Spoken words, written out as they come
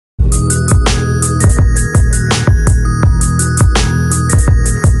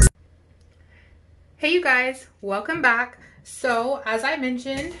guys, welcome back. So as I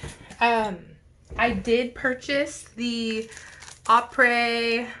mentioned, I did purchase the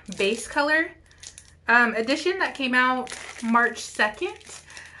Apres base color edition that came out March 2nd.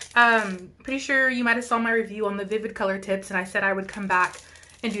 Pretty sure you might have saw my review on the vivid color tips, and I said I would come back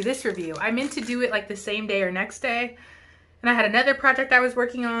and do this review. I meant to do it like the same day or next day, and I had another project I was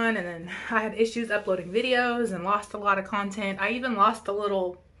working on, and then I had issues uploading videos and lost a lot of content. I even lost a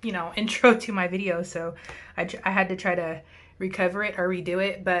little, you know, intro to my video, so I had to try to recover it or redo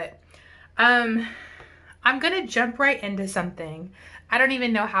it. But I'm gonna jump right into something. I don't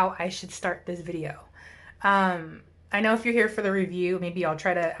even know how I should start this video. I know if you're here for the review, maybe I'll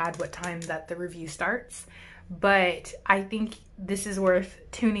try to add what time that the review starts, but I think this is worth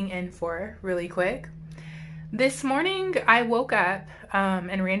tuning in for really quick. This morning I woke up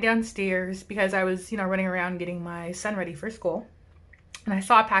and ran downstairs because I was, running around getting my son ready for school, and I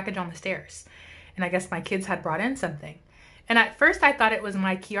saw a package on the stairs, and I guess my kids had brought in something. And at first I thought it was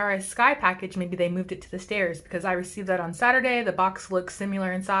my Kiara Sky package. Maybe they moved it to the stairs because I received that on Saturday. The box looks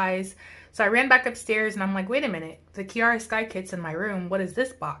similar in size. So I ran back upstairs and I'm like, wait a minute, the Kiara Sky kit's in my room. What is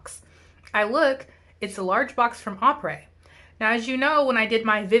this box? I look, it's a large box from Apres. Now, as you know, when I did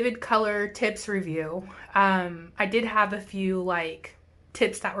my vivid color tips review, I did have a few like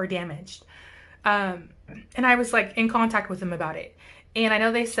tips that were damaged. And I was like in contact with them about it. And I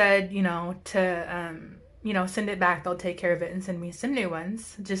know they said, to, send it back. They'll take care of it and send me some new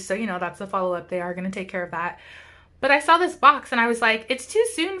ones. Just so you know, that's a follow-up. They are going to take care of that. But I saw this box and I was like, it's too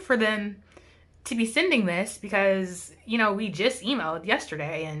soon for them to be sending this because, we just emailed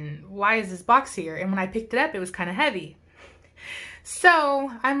yesterday and why is this box here? And when I picked it up, it was kind of heavy.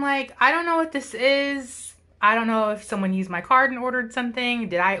 So I'm like, I don't know what this is. I don't know if someone used my card and ordered something.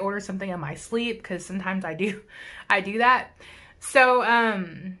 Did I order something in my sleep? Because sometimes I do that. So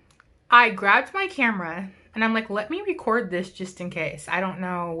I grabbed my camera and I'm like, let me record this just in case. I don't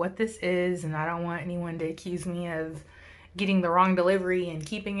know what this is and I don't want anyone to accuse me of getting the wrong delivery and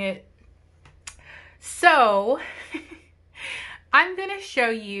keeping it. So I'm gonna show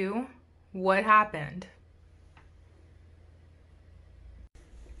you what happened.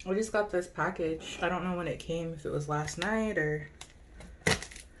 I just got this package. I don't know when it came, if it was last night or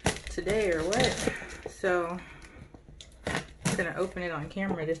today or what. So I'm gonna open it on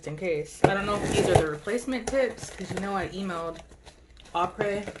camera just in case. I don't know if these are the replacement tips because I emailed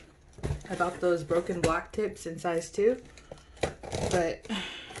Apres about those broken black tips in size 2, but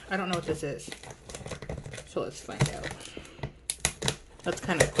I don't know what this is. So let's find out. That's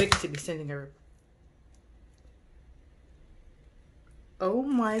kind of quick to be sending a. Oh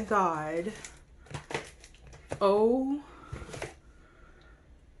my God. Oh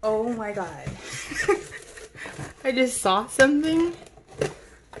my God. I just saw something.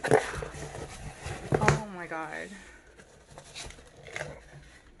 Oh my God.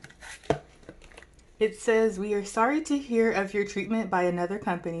 It says, we are sorry to hear of your treatment by another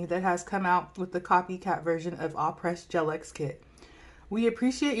company that has come out with the copycat version of Apres Gel-X kit. We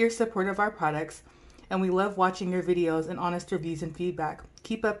appreciate your support of our products and we love watching your videos and honest reviews and feedback.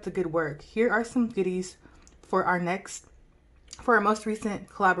 Keep up the good work. Here are some goodies for our most recent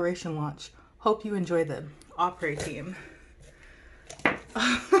collaboration launch. Hope you enjoy them. Apres team.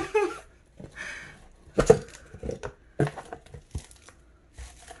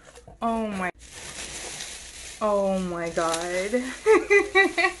 Oh my God.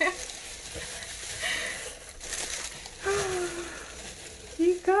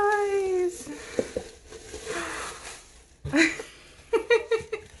 You guys.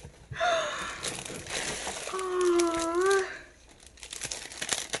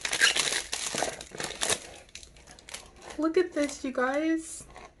 Look at this, you guys.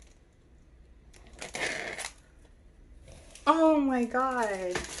 Oh my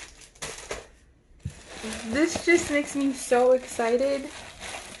God. This just makes me so excited.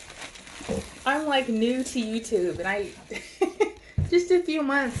 I'm like new to YouTube and I just a few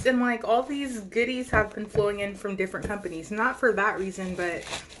months and like all these goodies have been flowing in from different companies. Not for that reason, but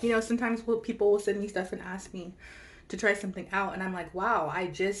sometimes people will send me stuff and ask me to try something out and I'm like, wow, I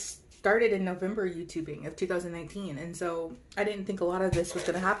just started in November YouTubing of 2019, and so I didn't think a lot of this was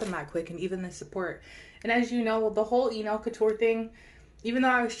going to happen that quick, and even the support. And as you know, the whole Enailcouture thing, even though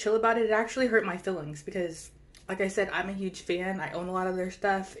I was chill about it, it actually hurt my feelings because, like I said, I'm a huge fan. I own a lot of their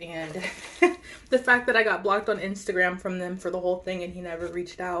stuff, and the fact that I got blocked on Instagram from them for the whole thing and he never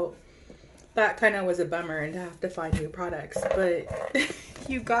reached out, that kind of was a bummer, and to have to find new products. But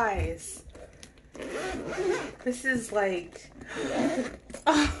you guys, this is like,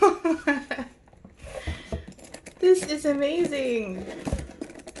 this is amazing.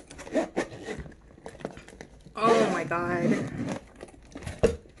 God.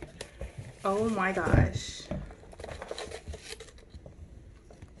 Oh my gosh.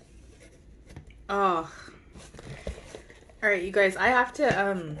 Oh. All right, you guys, I have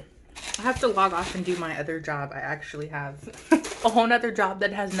to log off and do my other job. I actually have a whole nother job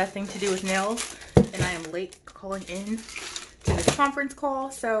that has nothing to do with nails, and I am late calling in to this conference call.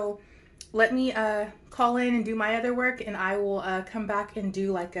 So let me call in and do my other work, and I will come back and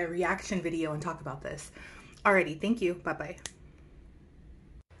do like a reaction video and talk about this. Alrighty, thank you. Bye-bye.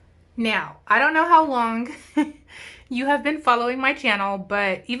 Now, I don't know how long you have been following my channel,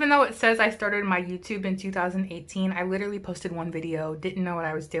 but even though it says I started my YouTube in 2018, I literally posted one video, didn't know what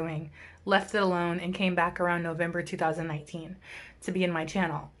I was doing, left it alone, and came back around November 2019 to be in my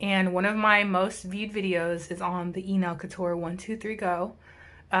channel. And one of my most viewed videos is on the Enailcouture 123 Go,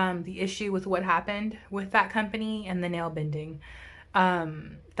 the issue with what happened with that company and the nail bending.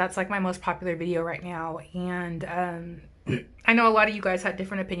 That's like my most popular video right now, and I know a lot of you guys had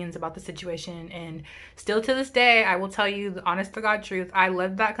different opinions about the situation, and still to this day, I will tell you the honest to God truth. I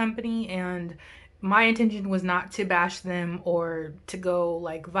loved that company, and my intention was not to bash them or to go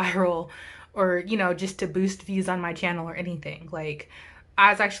like viral or, you know, just to boost views on my channel or anything. Like,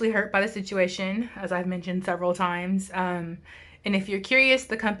 I was actually hurt by the situation, as I've mentioned several times. And if you're curious,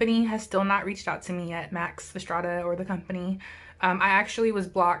 the company has still not reached out to me yet, Max Estrada or the company. I actually was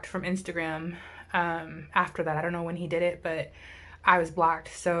blocked from Instagram after that. I don't know when he did it, but I was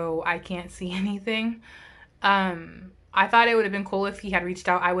blocked, so I can't see anything. I thought it would have been cool if he had reached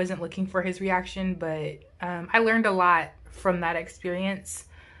out. I wasn't looking for his reaction, but I learned a lot from that experience,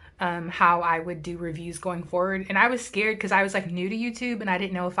 how I would do reviews going forward. And I was scared because I was like new to YouTube, and I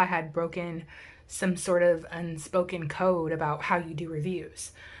didn't know if I had broken some sort of unspoken code about how you do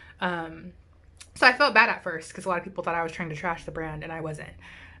reviews. So I felt bad at first because a lot of people thought I was trying to trash the brand, and I wasn't.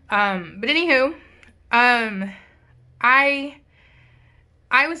 But anywho, I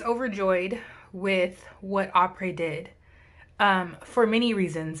was overjoyed with what Apres did, for many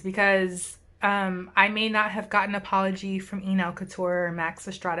reasons, because, I may not have gotten an apology from Enailcouture or Max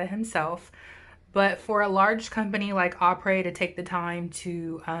Estrada himself, but for a large company like Apres to take the time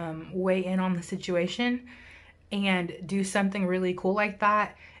to, weigh in on the situation and do something really cool like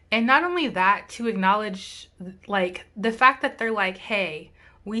that. And not only that, to acknowledge like the fact that they're like, hey,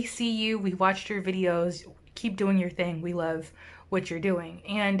 we see you, we watched your videos, keep doing your thing, we love what you're doing.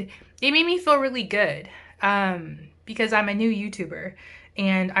 And it made me feel really good, because I'm a new YouTuber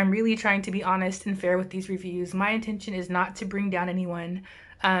and I'm really trying to be honest and fair with these reviews. My intention is not to bring down anyone.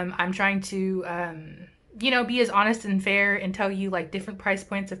 I'm trying to, you know, be as honest and fair and tell you like different price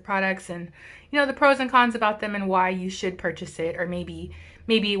points of products and, you know, the pros and cons about them and why you should purchase it, or maybe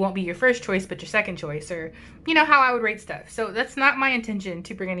it won't be your first choice, but your second choice, or, you know, how I would rate stuff. So that's not my intention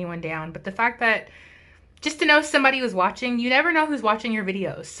to bring anyone down, but the fact that just to know somebody was watching, you never know who's watching your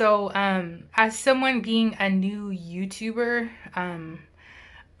videos. So, as someone being a new YouTuber,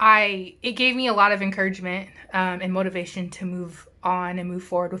 it gave me a lot of encouragement, and motivation to move on and move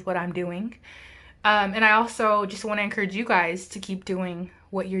forward with what I'm doing. And I also just want to encourage you guys to keep doing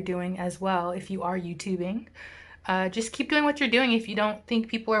what you're doing as well. If you are YouTubing, just keep doing what you're doing. If you don't think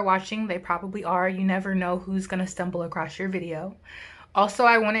people are watching, they probably are. You never know who's going to stumble across your video. Also,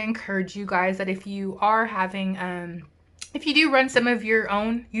 I want to encourage you guys that if you are having, if you do run some of your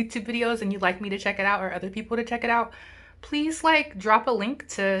own YouTube videos and you'd like me to check it out or other people to check it out, please like drop a link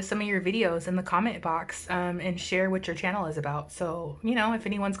to some of your videos in the comment box, and share what your channel is about. So, you know, if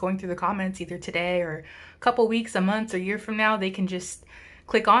anyone's going through the comments either today or a couple weeks, a month, or a year from now, they can just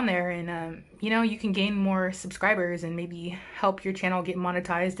click on there and, you know, you can gain more subscribers and maybe help your channel get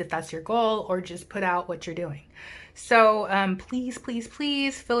monetized if that's your goal, or just put out what you're doing. So, please, please,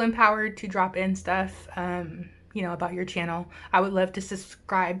 please feel empowered to drop in stuff, you know, about your channel. I would love to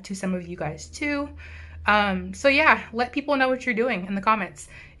subscribe to some of you guys too. So yeah, let people know what you're doing in the comments.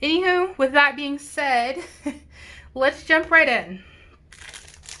 Anywho, with that being said, let's jump right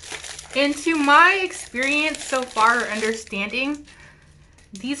into my experience so far, or understanding.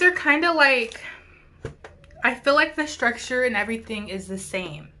 These are kind of like, I feel like the structure and everything is the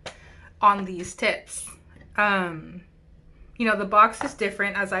same on these tips. You know, the box is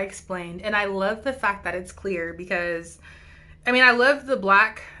different, as I explained, and I love the fact that it's clear, because I mean, I love the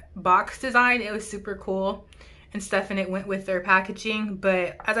black box design. It was super cool and stuff, and it went with their packaging.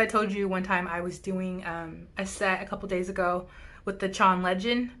 But as I told you one time, I was doing a set a couple days ago with the Sean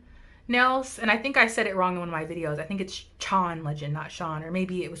Legend nails, and I think I said it wrong in one of my videos. I think it's Sean Legend, not Sean, or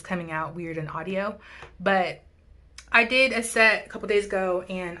maybe it was coming out weird in audio. But I did a set a couple days ago,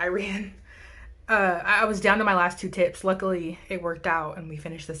 and I ran I was down to my last two tips. Luckily it worked out and we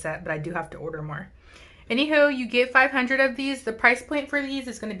finished the set, but I do have to order more. Anywho, you get 500 of these. The price point for these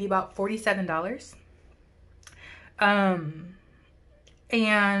is going to be about $47.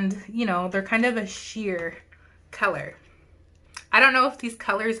 And you know, they're kind of a sheer color. I don't know if these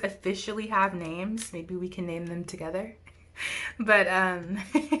colors officially have names. Maybe we can name them together. But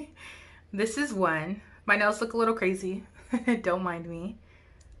this is one. My nails look a little crazy. Don't mind me.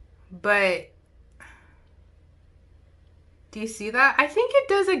 But do you see that? I think it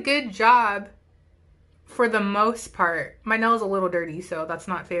does a good job for the most part. My nail's a little dirty, so that's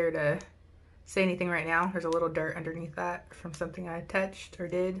not fair to say anything right now. There's a little dirt underneath that from something I touched or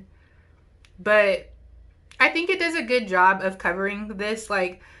did. But I think it does a good job of covering this.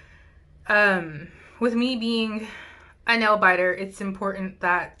 Like, with me being a nail biter, it's important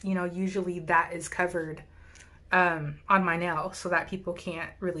that, you know, usually that is covered on my nail so that people can't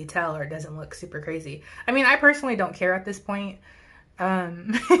really tell or it doesn't look super crazy. I mean, I personally don't care at this point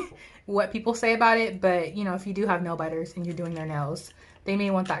what people say about it, but you know, if you do have nail biters and you're doing their nails, they may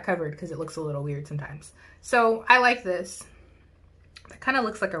want that covered because it looks a little weird sometimes. So I like this. It kind of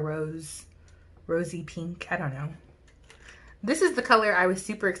looks like a rosy pink. I don't know. This is the color I was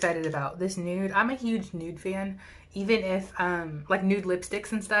super excited about, this nude. I'm a huge nude fan, even if like nude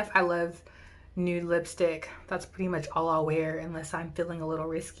lipsticks and stuff. I love nude lipstick. That's pretty much all I'll wear unless I'm feeling a little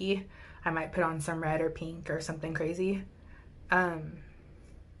risky. I might put on some red or pink or something crazy.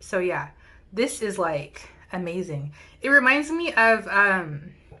 So yeah, this is like amazing. It reminds me of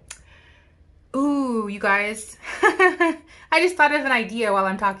ooh, you guys. I just thought of an idea while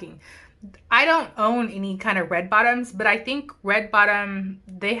I'm talking. I don't own any kind of red bottoms, but I think Red Bottom,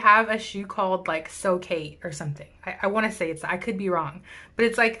 they have a shoe called like So Kate or something. I want to say it's, I could be wrong, but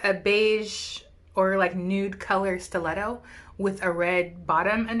it's like a beige or like nude color stiletto with a red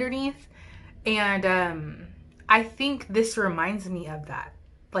bottom underneath. And I think this reminds me of that,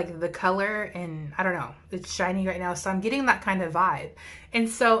 like the color, and I don't know, it's shiny right now. So I'm getting that kind of vibe. And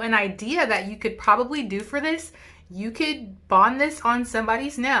so an idea that you could probably do for this, you could bond this on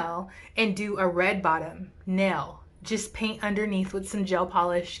somebody's nail and do a red bottom nail. Just paint underneath with some gel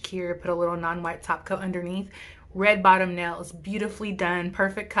polish, cure, put a little non-white top coat underneath. Red bottom nails, beautifully done,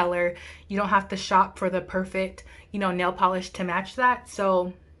 perfect color. You don't have to shop for the perfect, you know, nail polish to match that.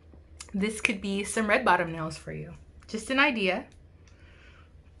 So this could be some red bottom nails for you. Just an idea.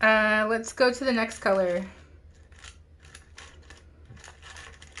 Let's go to the next color.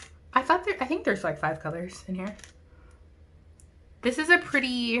 I think there's like 5 colors in here. This is a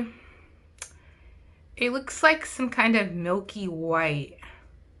pretty, it looks like some kind of milky white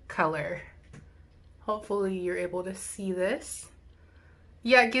color. Hopefully you're able to see this.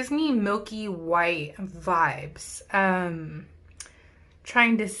 Yeah, it gives me milky white vibes.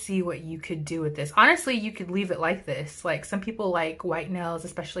 Trying to see what you could do with this. Honestly, you could leave it like this. Like some people like white nails,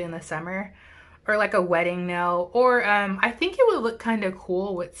 especially in the summer, or like a wedding nail. Or I think it would look kind of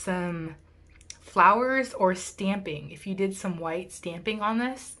cool with some flowers or stamping. If you did some white stamping on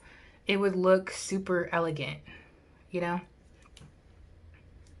this, it would look super elegant, you know?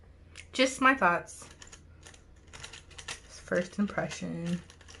 Just my thoughts. First impression.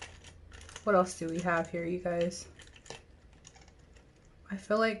 What else do we have here, you guys? I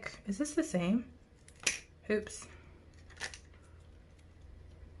feel like, is this the same? Oops.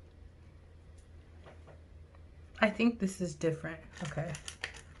 I think this is different. Okay.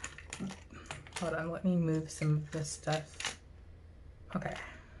 Hold on, let me move some of this stuff. Okay.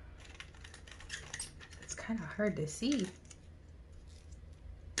 It's kind of hard to see.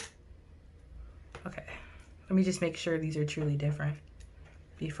 Okay. Let me just make sure these are truly different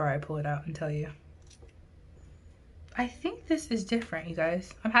before I pull it out and tell you. I think this is different, you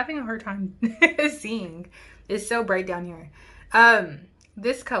guys. I'm having a hard time seeing. It's so bright down here.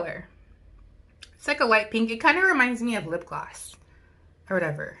 This color, it's like a light pink. It kind of reminds me of lip gloss or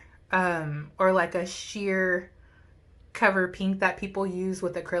whatever. Or like a sheer cover pink that people use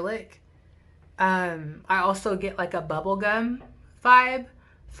with acrylic. I also get like a bubblegum vibe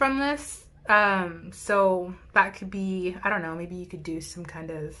from this. So that could be, I don't know, maybe you could do some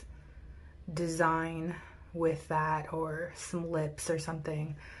kind of design with that or some lips or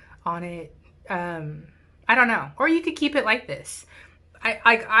something on it. I don't know. Or you could keep it like this.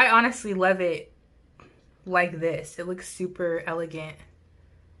 I honestly love it like this. It looks super elegant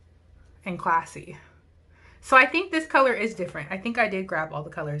and classy. So I think this color is different. I think I did grab all the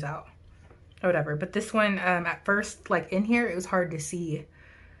colors out or whatever. But this one, at first, like in here, it was hard to see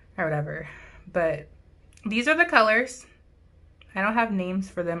or whatever. But these are the colors. I don't have names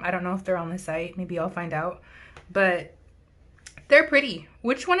for them. I don't know if they're on the site. Maybe I'll find out. But they're pretty.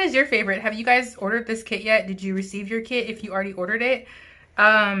 Which one is your favorite? Have you guys ordered this kit yet? Did you receive your kit if you already ordered it?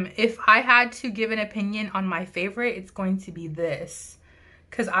 If I had to give an opinion on my favorite, it's going to be this,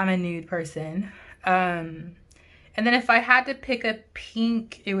 because I'm a nude person. And then if I had to pick a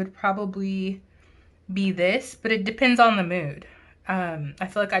pink, it would probably be this, but it depends on the mood. I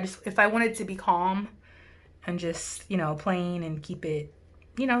feel like if I wanted to be calm and just, you know, plain and keep it,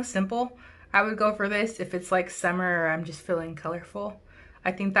 you know, simple, I would go for this. If it's like summer or I'm just feeling colorful,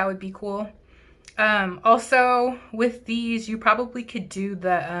 I think that would be cool. Also with these, you probably could do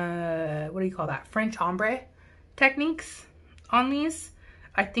the, what do you call that? French ombre techniques on these.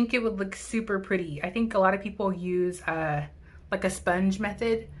 I think it would look super pretty. I think a lot of people use like a sponge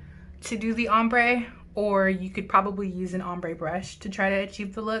method to do the ombre, or you could probably use an ombre brush to try to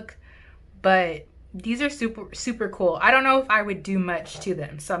achieve the look. But these are super cool. I don't know if I would do much to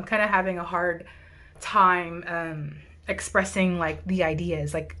them, so I'm kind of having a hard time expressing like the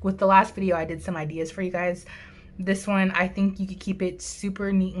ideas. Like with the last video, I did some ideas for you guys. This one, I think you could keep it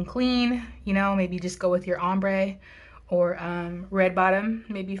super neat and clean, you know, maybe just go with your ombre or red bottom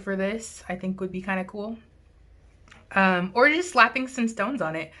maybe for this, I think would be kind of cool. Or just slapping some stones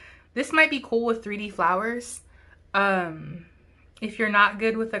on it. This might be cool with 3D flowers. If you're not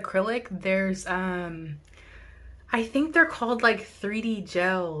good with acrylic, there's I think they're called like 3D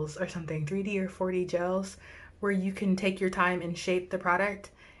gels or something, 3D or 4D gels, where you can take your time and shape the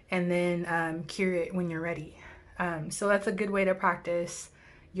product and then cure it when you're ready. So that's a good way to practice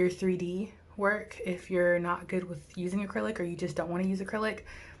your 3D work if you're not good with using acrylic or you just don't want to use acrylic.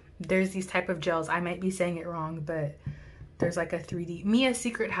 There's these type of gels. I might be saying it wrong, but there's like a 3D. Mia's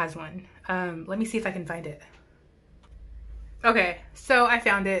Secret has one. Let me see if I can find it. Okay, so I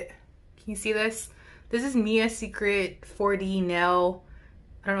found it. Can you see this? This is Mia's Secret 4D nail.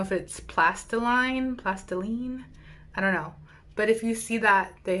 I don't know if it's plastiline, I don't know. But if you see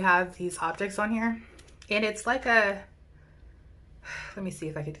that, they have these objects on here. And it's like a, let me see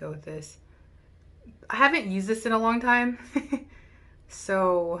if I could go with this. I haven't used this in a long time.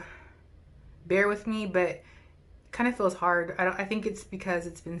 So bear with me, but it kind of feels hard. I think it's because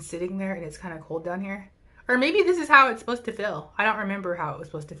it's been sitting there and it's kind of cold down here. Or maybe this is how it's supposed to feel. I don't remember how it was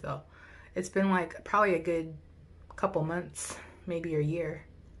supposed to feel. It's been like probably a good couple months, maybe a year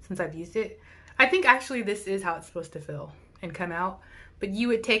since I've used it. I think actually this is how it's supposed to feel and come out. But you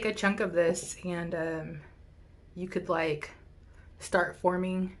would take a chunk of this and you could like start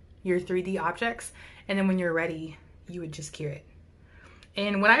forming your 3D objects. And then when you're ready, you would just cure it.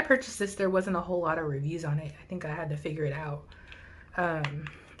 And when I purchased this, there wasn't a whole lot of reviews on it. I think I had to figure it out.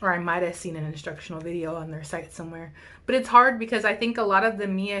 Or I might have seen an instructional video on their site somewhere. But it's hard because I think a lot of the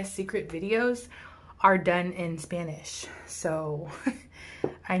Mia's Secret videos are done in Spanish. So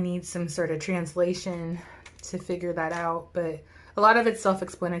I need some sort of translation to figure that out. But a lot of it's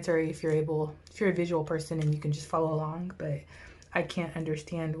self-explanatory if you're a visual person and you can just follow along. But I can't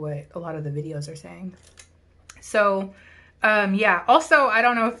understand what a lot of the videos are saying. So yeah, also I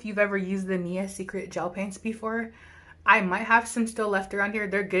don't know if you've ever used the Mia's Secret gel paints before. I might have some still left around here.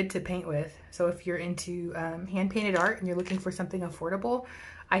 They're good to paint with. So if you're into hand painted art and you're looking for something affordable,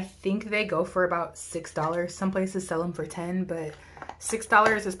 I think they go for about $6. Some places sell them for $10, but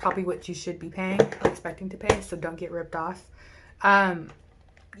 $6 is probably what you should be paying or expecting to pay, so don't get ripped off.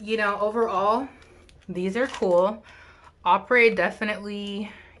 You know, overall, these are cool. Apres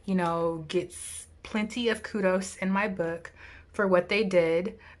definitely, you know, gets plenty of kudos in my book for what they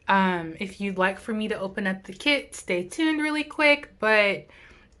did. If you'd like for me to open up the kit, stay tuned really quick. But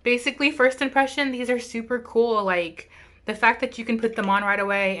basically, first impression, these are super cool. Like the fact that you can put them on right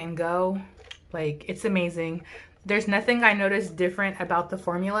away and go, like, it's amazing. There's nothing I noticed different about the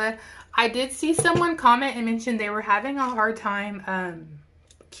formula. I did see someone comment and mention they were having a hard time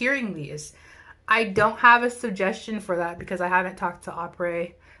curing these. I don't have a suggestion for that because I haven't talked to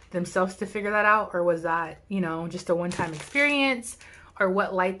Apres themselves to figure that out. Or was that, you know, just a one-time experience? Or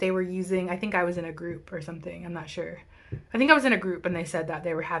what light they were using. I think I was in a group or something. I'm not sure. I think I was in a group and they said that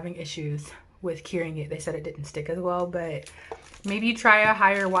they were having issues with curing it. They said it didn't stick as well, but maybe try a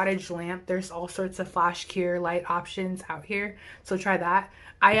higher wattage lamp. There's all sorts of flash cure light options out here, so try that.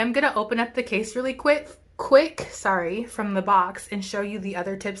 I am gonna open up the case really quick, from the box and show you the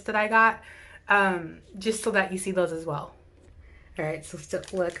other tips that I got, just so that you see those as well. All right, so still,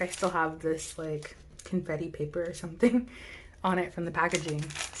 look, I still have this like confetti paper or something on it from the packaging.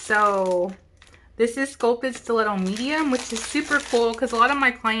 So this is sculpted stiletto medium, which is super cool because a lot of my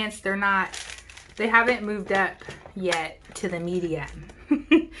clients, they haven't moved up yet to the medium.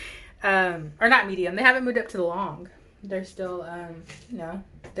 Or not medium, they haven't moved up to the long. They're still, you know,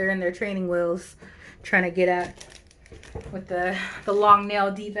 they're in their training wheels trying to get up with the long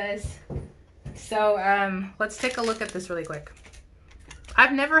nail divas. So let's take a look at this really quick.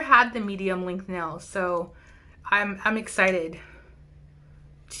 I've never had the medium length nails, so I'm excited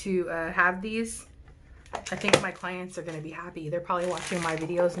to have these. I think my clients are gonna be happy. They're probably watching my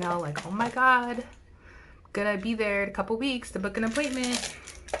videos now like, oh my God, I'm gonna be there in a couple weeks to book an appointment.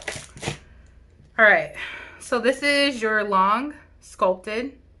 All right, so this is your long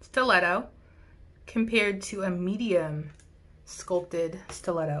sculpted stiletto compared to a medium sculpted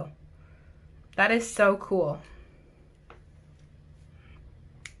stiletto. That is so cool.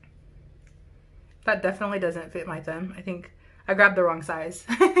 That definitely doesn't fit my thumb. I think I grabbed the wrong size.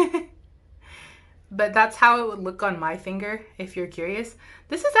 But that's how it would look on my finger, if you're curious.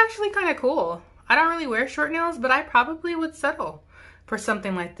 This is actually kind of cool. I don't really wear short nails, but I probably would settle for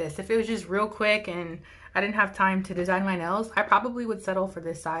something like this. If it was just real quick and I didn't have time to design my nails, I probably would settle for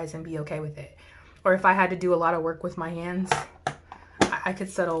this size and be okay with it. Or if I had to do a lot of work with my hands, I could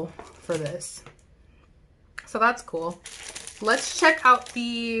settle for this. So that's cool. Let's check out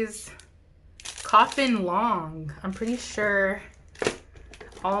these coffin long. I'm pretty sure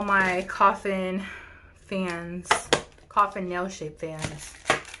all my coffin fans, coffin nail shape fans,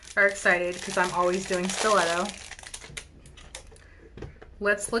 are excited because I'm always doing stiletto.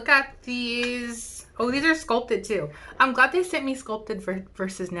 Let's look at these. Oh, these are sculpted too. I'm glad they sent me sculpted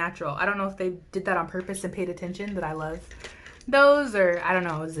versus natural. I don't know if they did that on purpose and paid attention that I love those, or I don't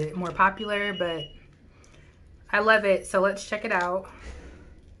know, is it more popular? But I love it. So let's check it out.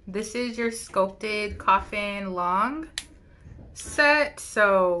 This is your sculpted coffin long set.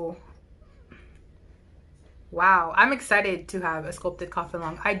 So wow, I'm excited to have a sculpted coffin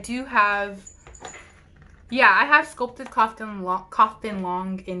long. I do have, yeah, I have sculpted coffin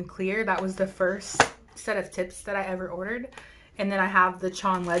long in clear. That was the first set of tips that I ever ordered. And then I have the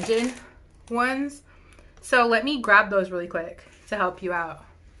Chon Legend ones. So let me grab those really quick to help you out.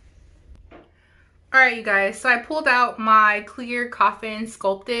 All right, you guys, so I pulled out my clear coffin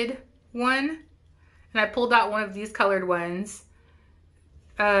sculpted one, and I pulled out one of these colored ones.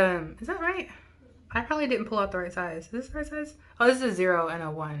 Is that right? I probably didn't pull out the right size. Is this the right size? Oh, this is a 0 and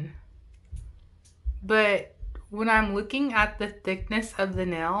a 1. But when I'm looking at the thickness of the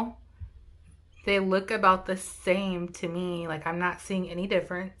nail, they look about the same to me. Like, I'm not seeing any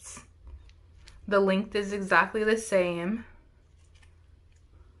difference. The length is exactly the same.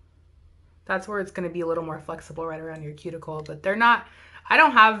 That's where it's going to be a little more flexible right around your cuticle, but they're not, I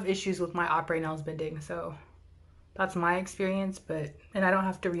don't have issues with my Apres nails bending, so that's my experience. And I don't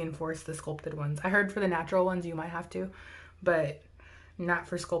have to reinforce the sculpted ones. I heard for the natural ones you might have to, but not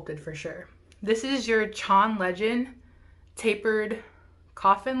for sculpted for sure. This is your Chon Legend tapered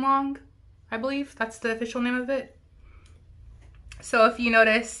coffin long, I believe that's the official name of it. So if you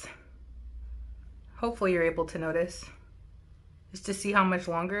notice, hopefully you're able to notice, just to see how much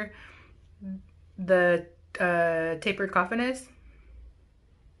longer the tapered coffin is.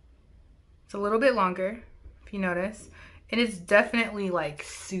 It's a little bit longer, if you notice, and it's definitely like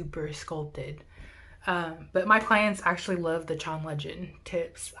super sculpted. But my clients actually love the Chon Legend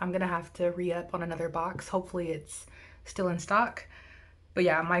tips. I'm gonna have to re-up on another box. Hopefully it's still in stock. But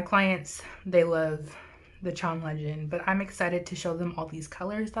yeah, my clients, they love the Chon Legend, but I'm excited to show them all these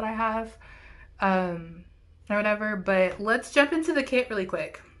colors that I have or whatever. But let's jump into the kit really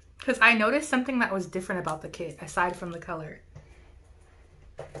quick, because I noticed something that was different about the kit aside from the color.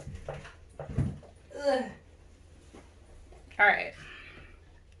 Ugh. All right.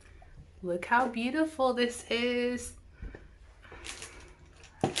 Look how beautiful this is.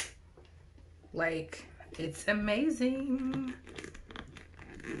 Like, it's amazing.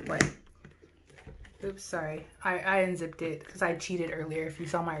 What? Oops, sorry. I unzipped it because I cheated earlier. If you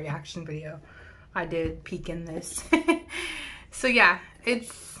saw my reaction video, I did peek in this. So yeah,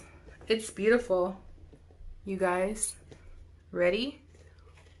 it's beautiful. You guys, ready?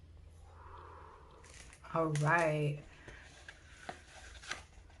 All right.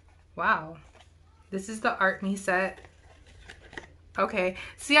 Wow. This is the Art Me set. Okay.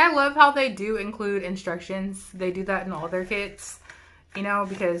 See, I love how they do include instructions. They do that in all their kits, you know,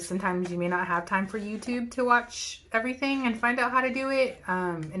 because sometimes you may not have time for YouTube to watch everything and find out how to do it.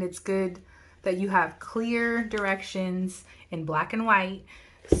 And it's good that you have clear directions in black and white,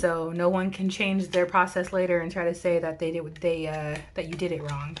 so no one can change their process later and try to say that that you did it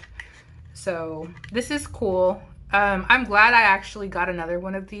wrong. So this is cool. I'm glad I actually got another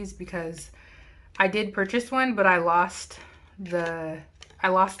one of these because I did purchase one, but I lost the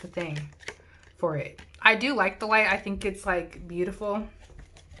thing for it. I do like the light. I think it's like beautiful.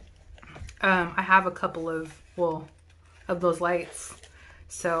 I have a couple of, well, of those lights.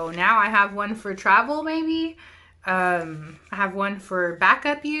 So now I have one for travel maybe. I have one for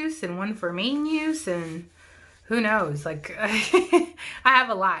backup use and one for main use, and who knows? Like, I have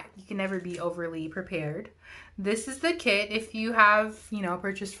a lot. You can never be overly prepared. This is the kit. If you have, you know,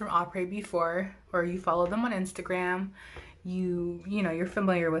 purchased from Apres before, or you follow them on Instagram, you know, you're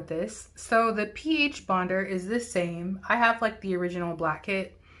familiar with this. So the pH bonder is the same. I have like the original black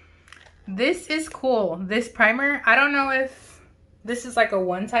kit. This is cool. This primer, I don't know if this is like a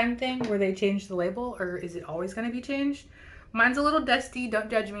one-time thing where they change the label, or is it always going to be changed? Mine's a little dusty,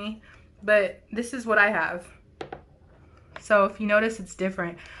 don't judge me, but this is what I have. So if you notice, it's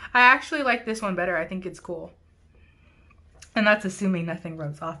different. I actually like this one better. I think it's cool. And that's assuming nothing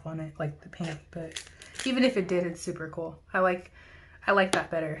rubs off on it, like the paint, but even if it did, it's super cool. I like that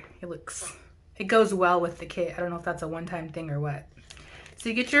better. It goes well with the kit. I don't know if that's a one-time thing or what. So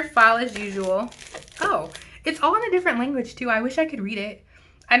you get your file as usual. Oh, it's all in a different language too. I wish I could read it.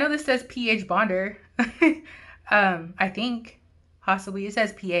 I know this says pH bonder. I think possibly it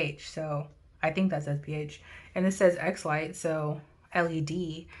says pH, so I think that says pH. And this says X-Light, so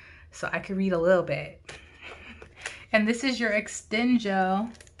LED, so I could read a little bit. And this is your Extend Gel.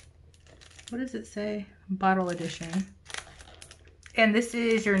 What does it say? Bottle edition. And this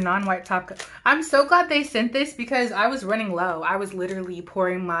is your non-white top coat. I'm so glad they sent this because I was running low. I was literally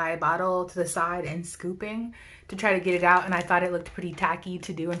pouring my bottle to the side and scooping to try to get it out, and I thought it looked pretty tacky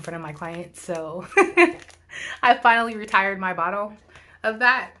to do in front of my clients, so I finally retired my bottle of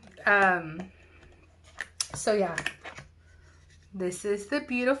that. So yeah, this is the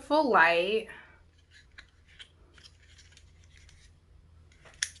beautiful light.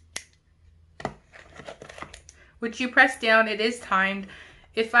 Which you press down. It is timed.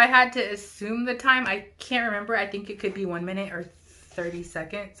 If I had to assume the time, I can't remember. I think it could be 1 minute or 30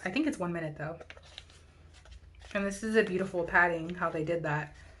 seconds. I think it's 1 minute though. And this is a beautiful padding, how they did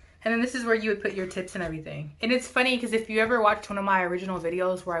that. And then this is where you would put your tips and everything. And it's funny because if you ever watched one of my original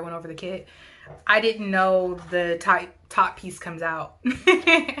videos where I went over the kit, I didn't know the top piece comes out.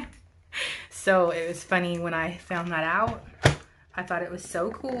 So it was funny when I found that out. I thought it was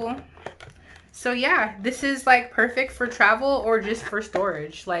so cool. So yeah, this is like perfect for travel or just for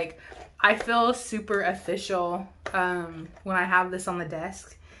storage. Like, I feel super official when I have this on the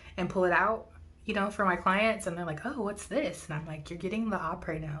desk and pull it out, you know, for my clients, and they're like, oh, what's this? And I'm like, you're getting the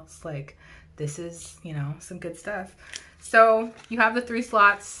Apres nails. Like, this is, you know, some good stuff. So you have the 3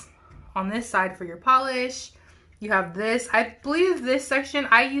 slots on this side for your polish. You have this. I believe this section,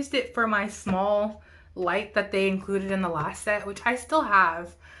 I used it for my small light that they included in the last set, which I still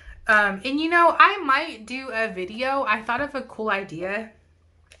have. And you know, I might do a video. I thought of a cool idea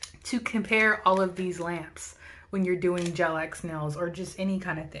to compare all of these lamps when you're doing Gel X nails or just any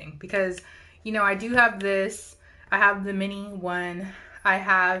kind of thing, because you know, I do have this. I have the mini one. I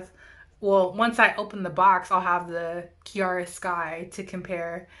have, well, once I open the box, I'll have the Kiara Sky to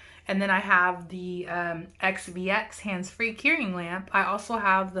compare. And then I have the XVX hands-free curing lamp. I also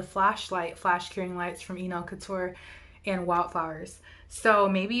have the flashlight, flash curing lights from Enailcouture and Wildflowers. So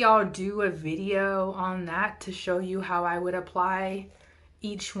maybe I'll do a video on that to show you how I would apply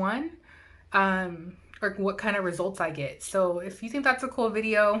each one, or what kind of results I get. So if you think that's a cool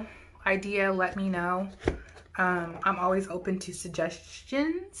video idea, let me know. I'm always open to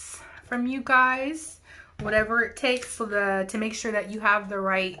suggestions from you guys, whatever it takes to make sure that you have the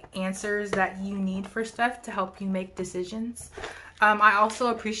right answers that you need for stuff to help you make decisions. I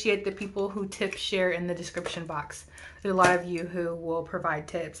also appreciate the people who tip share in the description box. There's a lot of you who will provide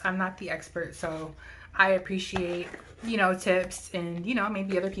tips. I'm not the expert, so I appreciate, you know, tips, and, you know,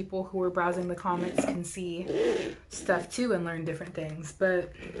 maybe other people who are browsing the comments can see stuff too and learn different things.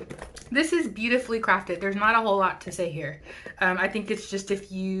 But this is beautifully crafted. There's not a whole lot to say here. I think it's just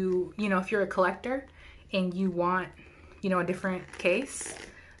if you know, if you're a collector and you want, you know, a different case,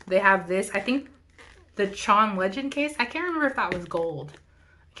 they have this. I think the Chon Legend case, I can't remember if that was gold.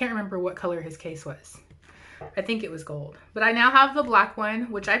 I can't remember what color his case was. I think it was gold. But I now have the black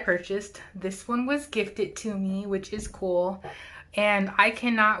one, which I purchased. This one was gifted to me, which is cool. And I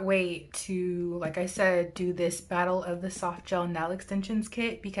cannot wait to, like I said, do this Battle of the Soft Gel Nail Extensions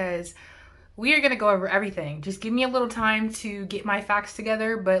kit, because we are going to go over everything. Just give me a little time to get my facts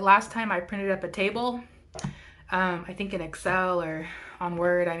together. But last time I printed up a table. I think in Excel or on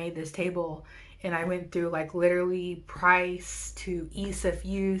Word, I made this table. And I went through like literally price to ease of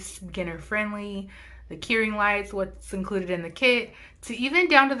use, beginner friendly, the curing lights, what's included in the kit, to even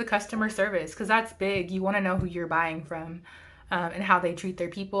down to the customer service, because that's big. You want to know who you're buying from, and how they treat their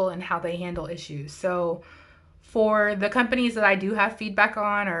people and how they handle issues. So for the companies that I do have feedback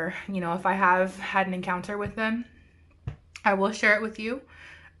on, or, you know, if I have had an encounter with them, I will share it with you.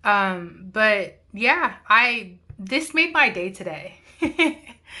 But yeah, this made my day today.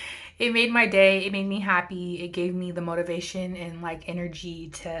 it made my day. It made me happy. It gave me the motivation and like energy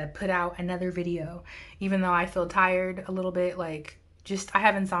to put out another video, even though I feel tired a little bit. Like, just, I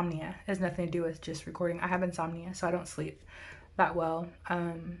have insomnia. It has nothing to do with just recording. I have insomnia, so I don't sleep that well.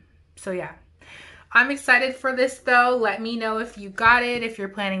 So yeah, I'm excited for this though. Let me know if you got it, if you're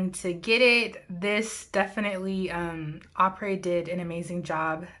planning to get it. This definitely, Apres did an amazing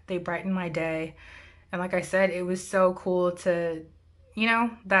job. They brightened my day. And like I said, it was so cool to, you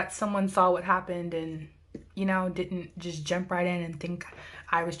know, that someone saw what happened and, you know, didn't just jump right in and think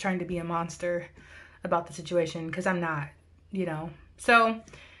I was trying to be a monster about the situation, because I'm not, you know. So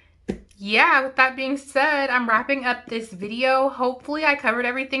yeah, with that being said, I'm wrapping up this video. Hopefully I covered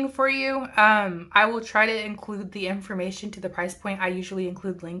everything for you. I will try to include the information to the price point. I usually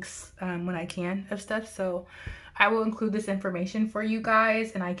include links when I can of stuff, so I will include this information for you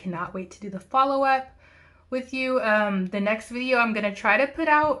guys, and I cannot wait to do the follow-up with you. The next video I'm gonna try to put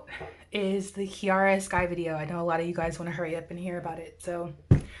out is the Kiara Sky video. I know a lot of you guys want to hurry up and hear about it, so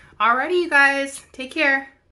alrighty, you guys, take care.